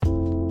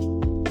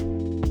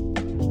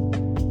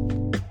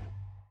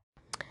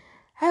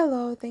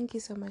thank you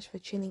so much for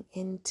tuning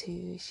in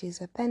to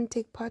She's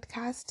Authentic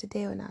podcast.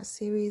 Today on our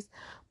series,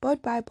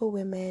 Both Bible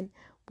Women,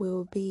 we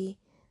will be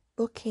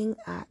looking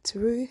at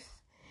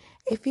Ruth.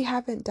 If you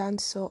haven't done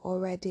so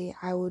already,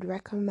 I would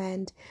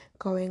recommend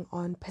going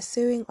on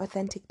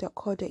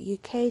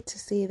pursuingauthentic.co.uk to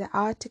see the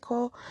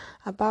article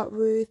about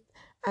Ruth,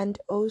 and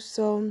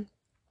also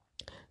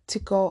to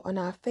go on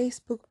our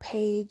Facebook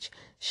page,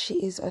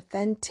 She is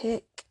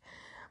Authentic,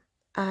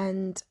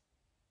 and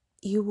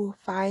you will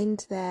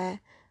find there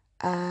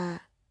a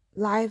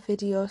live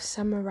video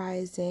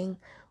summarizing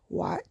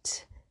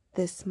what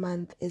this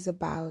month is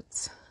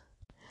about.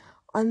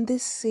 On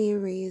this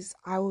series,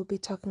 I will be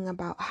talking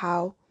about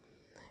how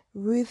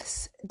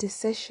Ruth's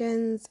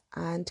decisions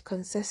and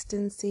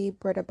consistency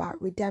brought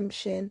about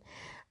redemption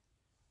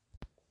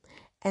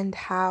and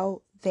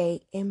how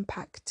they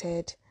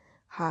impacted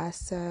her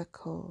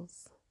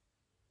circles.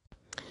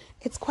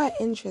 It's quite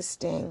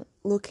interesting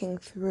looking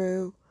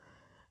through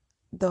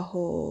the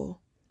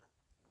whole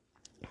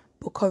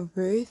book of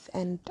Ruth,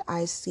 and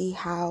I see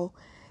how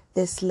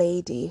this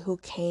lady who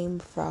came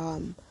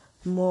from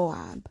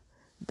Moab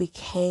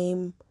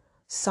became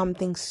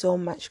something so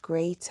much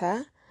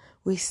greater.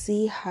 We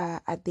see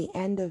her at the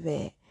end of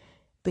it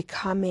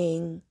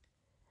becoming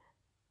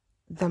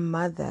the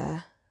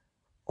mother,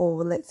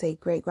 or let's say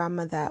great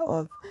grandmother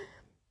of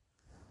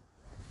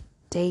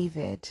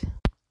David,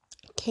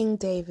 King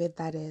David,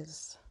 that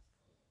is.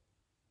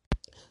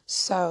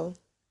 So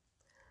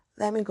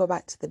let me go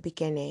back to the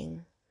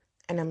beginning.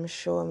 And I'm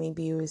sure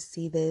maybe you will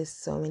see this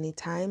so many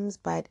times,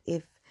 but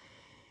if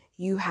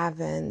you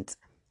haven't,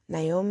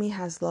 Naomi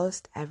has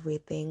lost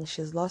everything.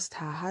 She's lost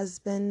her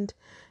husband,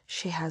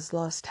 she has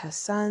lost her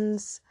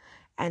sons,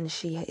 and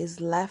she is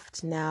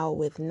left now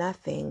with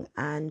nothing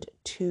and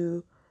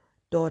two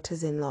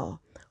daughters-in-law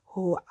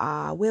who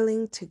are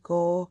willing to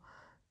go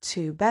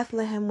to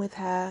Bethlehem with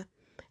her.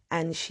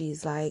 And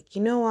she's like,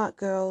 you know what,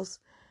 girls,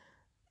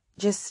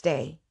 just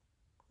stay.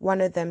 One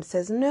of them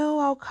says, no,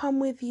 I'll come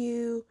with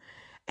you.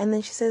 And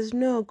then she says,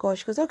 no, God.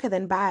 She goes, okay,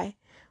 then bye.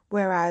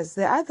 Whereas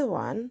the other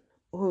one,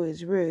 who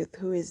is Ruth,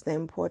 who is the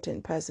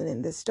important person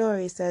in this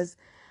story, says,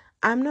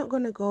 I'm not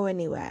going to go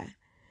anywhere.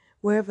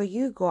 Wherever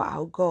you go,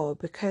 I'll go.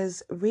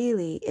 Because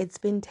really, it's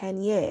been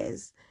 10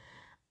 years.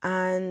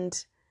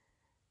 And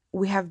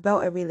we have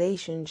built a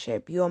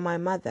relationship. You're my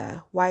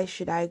mother. Why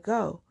should I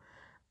go?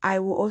 I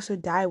will also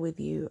die with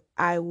you.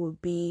 I will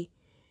be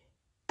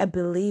a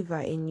believer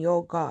in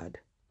your God.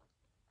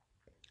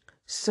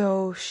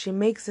 So she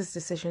makes this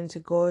decision to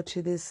go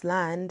to this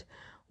land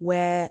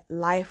where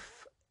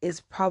life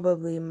is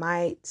probably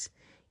might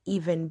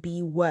even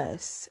be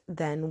worse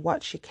than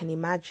what she can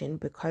imagine,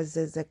 because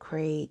there's a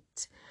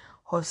great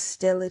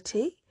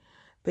hostility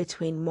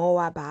between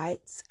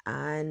Moabites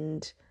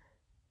and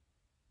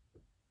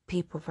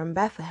people from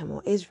Bethlehem,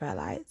 or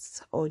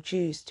Israelites, or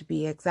Jews to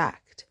be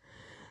exact.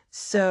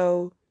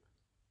 So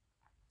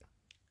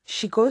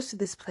she goes to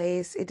this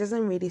place. It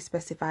doesn't really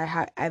specify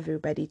how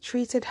everybody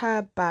treated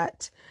her,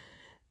 but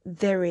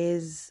there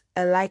is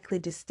a likely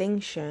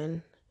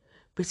distinction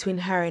between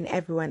her and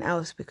everyone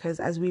else, because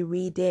as we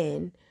read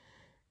in,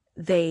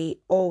 they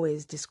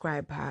always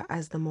describe her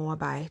as the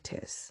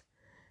Moabitess.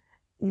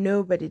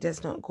 Nobody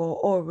does not go,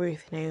 oh,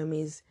 Ruth,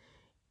 Naomi's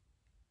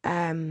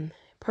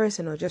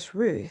person, or just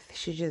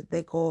Ruth.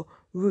 They go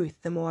Ruth,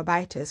 the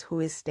Moabitess,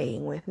 who is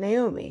staying with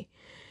Naomi.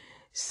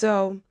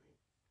 So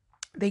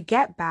they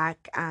get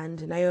back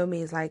and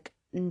Naomi is like,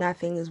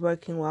 nothing is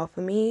working well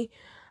for me.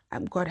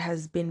 God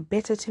has been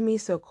bitter to me,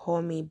 so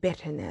call me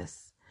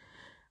bitterness.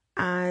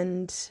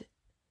 And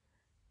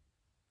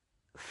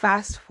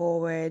fast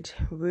forward,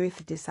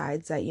 Ruth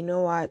decides that, you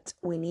know what,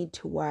 we need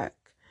to work.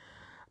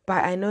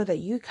 But I know that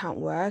you can't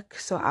work,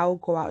 so I'll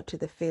go out to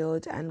the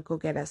field and go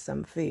get us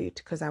some food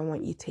because I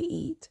want you to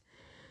eat.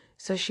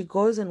 So she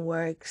goes and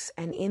works,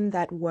 and in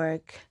that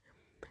work,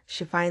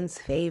 she finds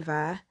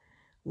favor.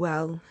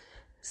 Well,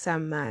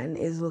 some man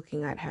is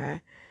looking at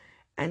her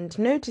and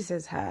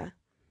notices her.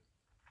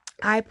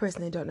 I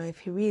personally don't know if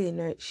he really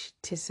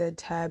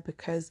noticed her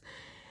because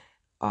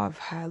of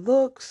her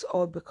looks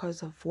or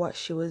because of what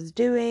she was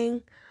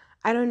doing.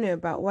 I don't know,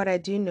 but what I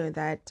do know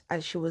that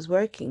as she was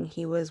working,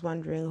 he was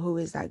wondering, who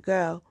is that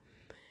girl?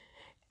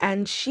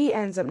 And she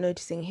ends up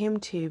noticing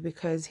him too,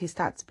 because he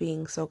starts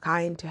being so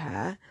kind to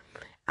her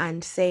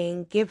and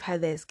saying, give her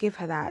this, give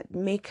her that,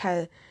 make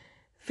her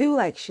feel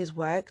like she's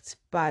worked,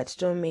 but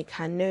don't make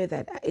her know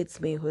that it's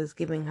me who's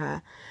giving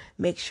her.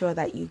 Make sure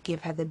that you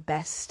give her the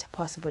best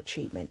possible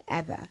treatment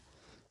ever.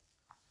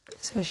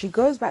 So she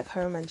goes back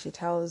home and she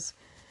tells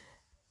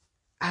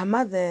her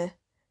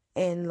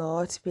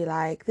mother-in-law to be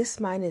like, this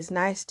man is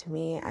nice to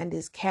me and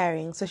is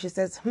caring. So she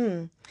says,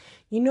 you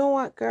know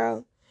what,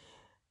 girl?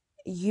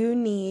 You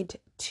need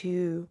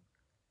to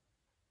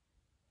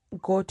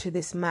go to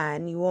this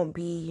man. You won't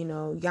be,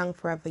 young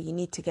forever. You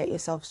need to get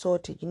yourself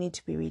sorted. You need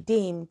to be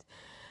redeemed.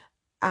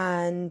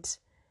 And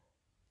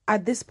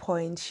at this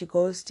point, she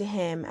goes to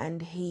him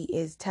and he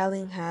is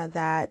telling her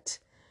that,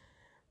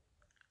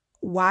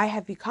 why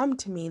have you come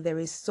to me? There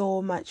is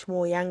so much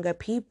more younger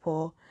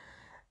people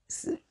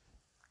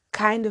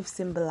kind of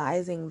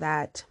symbolizing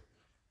that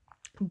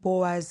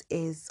Boaz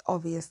is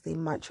obviously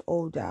much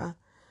older,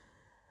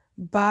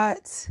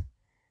 but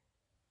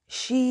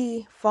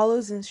she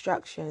follows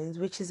instructions,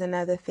 which is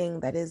another thing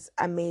that is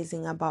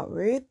amazing about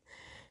Ruth.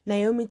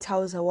 Naomi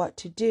tells her what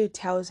to do,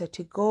 tells her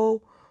to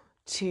go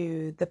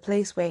to the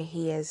place where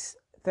he is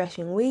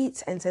threshing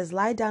wheat and says,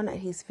 lie down at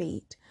his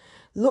feet,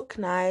 look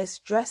nice,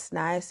 dress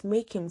nice,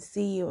 make him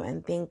see you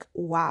and think,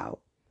 wow,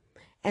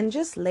 and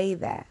just lay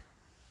there.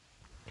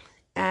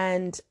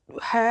 And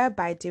her,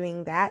 by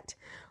doing that,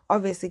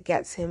 obviously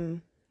gets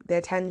him the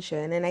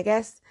attention. And I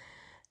guess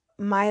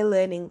my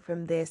learning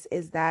from this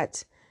is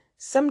that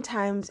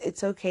sometimes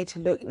it's okay to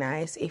look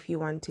nice if you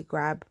want to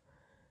grab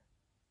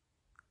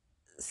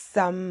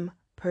some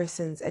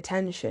person's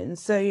attention.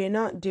 So you're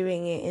not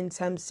doing it in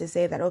terms to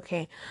say that,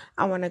 okay,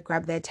 I want to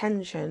grab their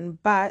attention.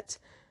 But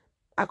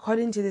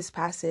according to this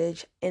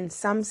passage, in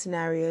some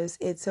scenarios,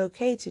 it's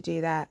okay to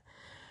do that.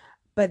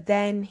 But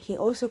then he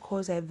also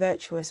calls her a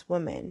virtuous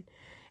woman.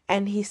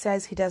 And he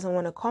says he doesn't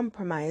want to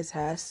compromise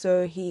her.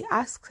 So he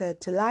asks her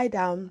to lie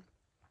down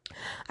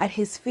at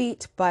his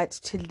feet, but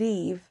to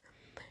leave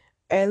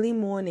early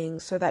morning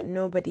so that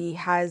nobody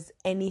has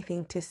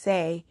anything to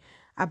say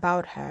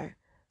about her.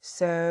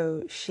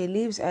 So she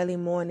leaves early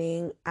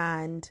morning,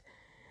 and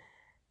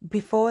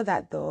before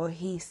that though,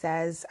 he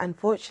says,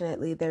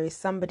 unfortunately, there is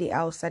somebody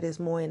else that is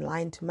more in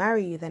line to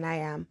marry you than I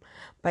am,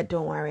 but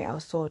don't worry, I'll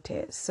sort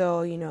it.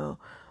 So,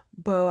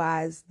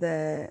 Boaz,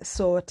 the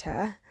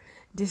sorter,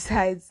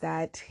 decides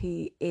that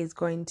he is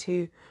going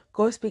to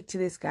go speak to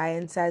this guy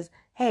and says,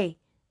 hey,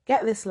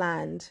 get this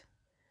land.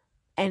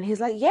 And he's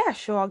like, yeah,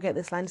 sure, I'll get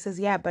this land. He says,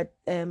 yeah, but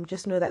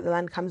just know that the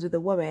land comes with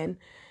a woman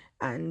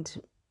and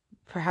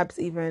perhaps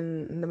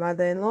even the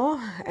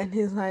mother-in-law. And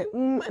he's like,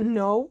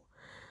 no,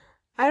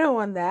 I don't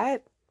want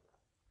that.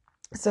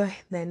 So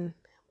then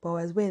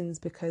Boaz wins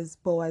because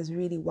Boaz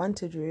really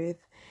wanted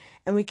Ruth.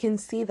 And we can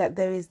see that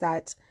there is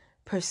that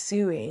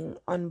pursuing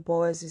on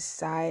Boaz's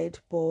side.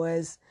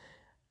 Boaz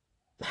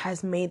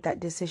has made that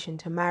decision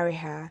to marry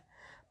her.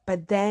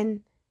 But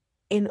then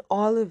in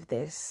all of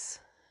this,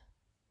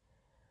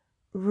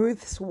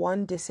 Ruth's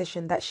one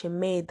decision that she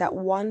made, that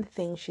one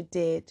thing she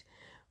did,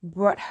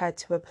 brought her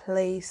to a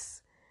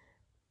place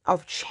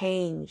of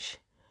change,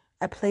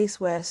 a place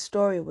where a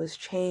story was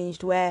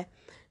changed, where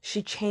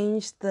she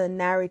changed the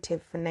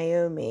narrative for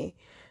Naomi,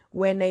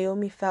 where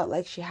Naomi felt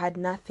like she had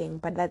nothing.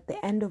 But at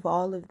the end of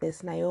all of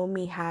this,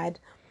 Naomi had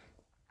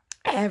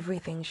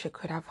everything she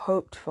could have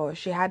hoped for.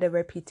 She had a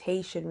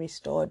reputation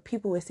restored.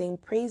 People were saying,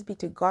 praise be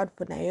to God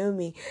for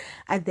Naomi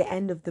at the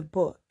end of the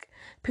book.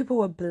 People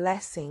were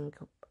blessing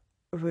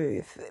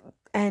Ruth.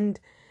 And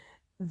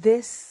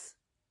this,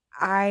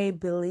 I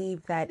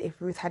believe that if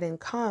Ruth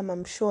hadn't come,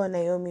 I'm sure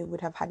Naomi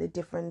would have had a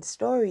different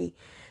story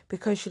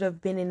because she'd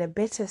have been in a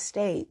bitter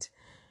state.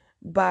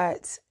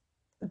 But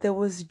there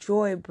was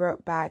joy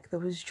brought back. There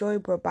was joy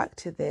brought back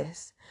to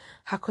this.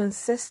 Her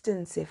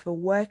consistency for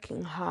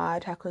working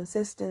hard, her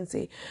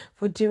consistency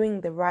for doing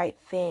the right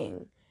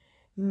thing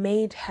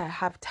made her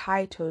have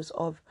titles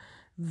of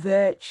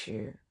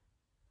virtue,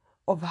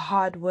 of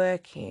hard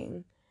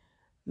working,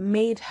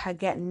 made her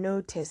get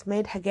noticed,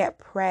 made her get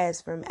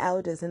prayers from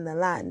elders in the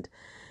land.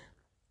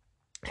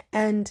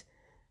 And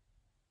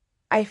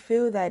I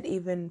feel that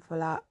even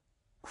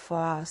for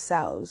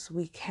ourselves,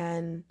 we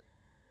can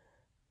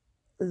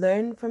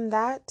learn from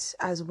that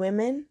as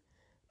women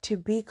to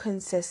be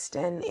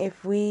consistent.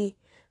 If we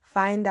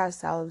find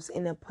ourselves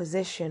in a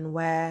position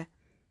where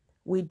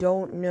we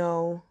don't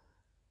know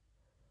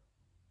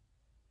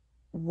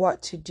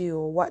what to do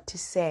or what to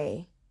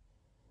say,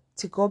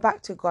 to go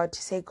back to God,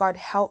 to say, God,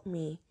 help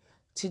me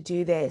to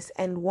do this.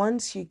 And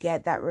once you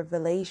get that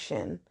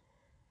revelation,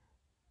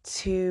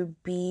 to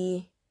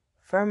be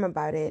firm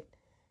about it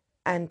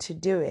and to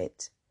do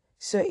it.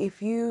 So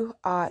if you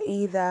are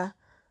either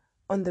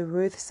on the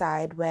Ruth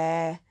side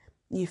where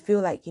you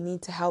feel like you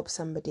need to help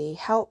somebody,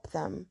 help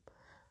them.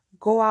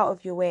 Go out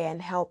of your way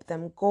and help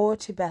them. Go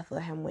to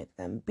Bethlehem with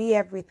them. Be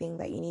everything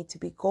that you need to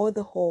be. Go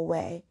the whole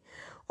way.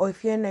 Or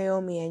if you're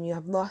Naomi and you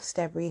have lost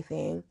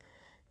everything,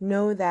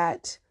 know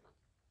that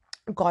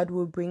God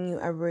will bring you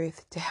a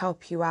Ruth to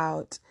help you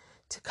out,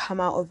 to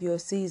come out of your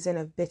season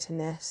of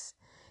bitterness.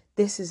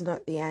 This is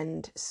not the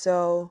end.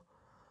 So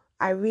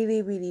I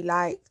really, really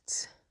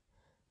liked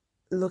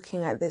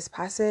looking at this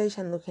passage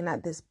and looking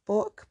at this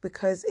book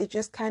because it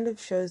just kind of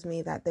shows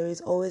me that there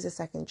is always a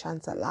second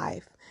chance at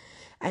life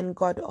and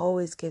God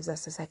always gives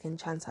us a second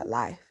chance at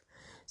life.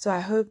 So I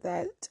hope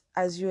that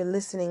as you're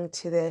listening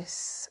to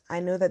this, I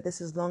know that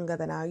this is longer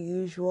than our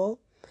usual,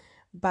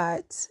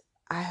 but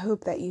I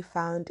hope that you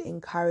found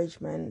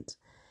encouragement,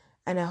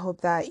 and I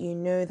hope that you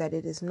know that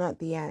it is not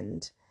the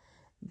end,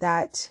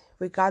 that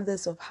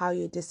regardless of how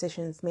your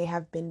decisions may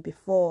have been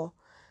before,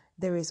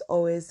 there is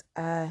always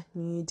a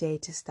new day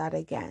to start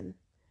again.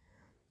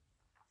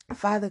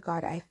 Father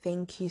God, I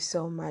thank you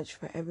so much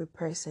for every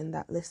person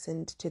that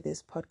listened to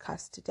this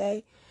podcast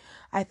today.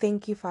 I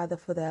thank you, Father,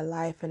 for their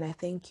life, and I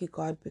thank you,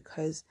 God,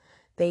 because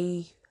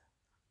they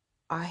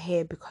are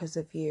here because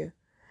of you.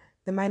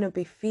 They might not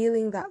be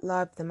feeling that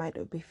love, they might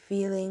not be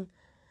feeling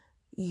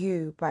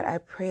you, but I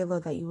pray,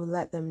 Lord, that you will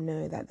let them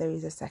know that there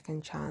is a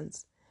second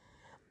chance.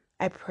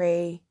 I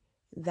pray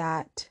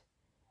that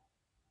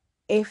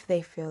if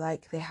they feel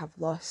like they have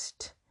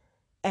lost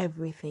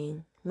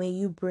everything, may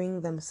you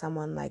bring them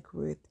someone like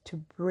Ruth to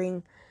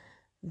bring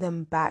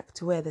them back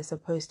to where they're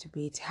supposed to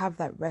be, to have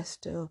that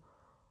restoration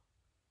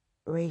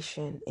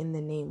in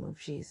the name of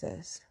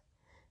Jesus.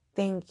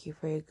 Thank you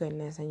for your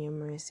goodness and your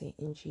mercy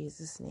in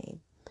Jesus'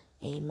 name.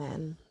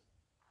 Amen.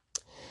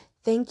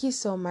 Thank you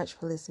so much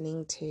for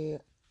listening to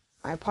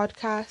my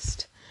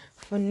podcast.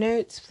 For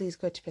notes, please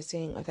go to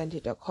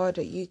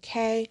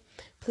pursuingauthentic.co.uk.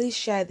 Please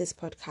share this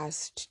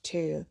podcast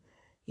to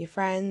your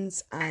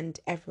friends and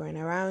everyone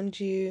around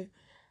you.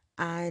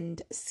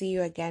 And see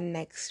you again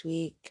next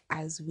week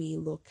as we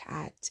look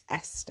at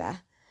Esther.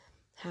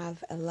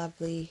 Have a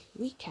lovely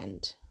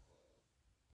weekend.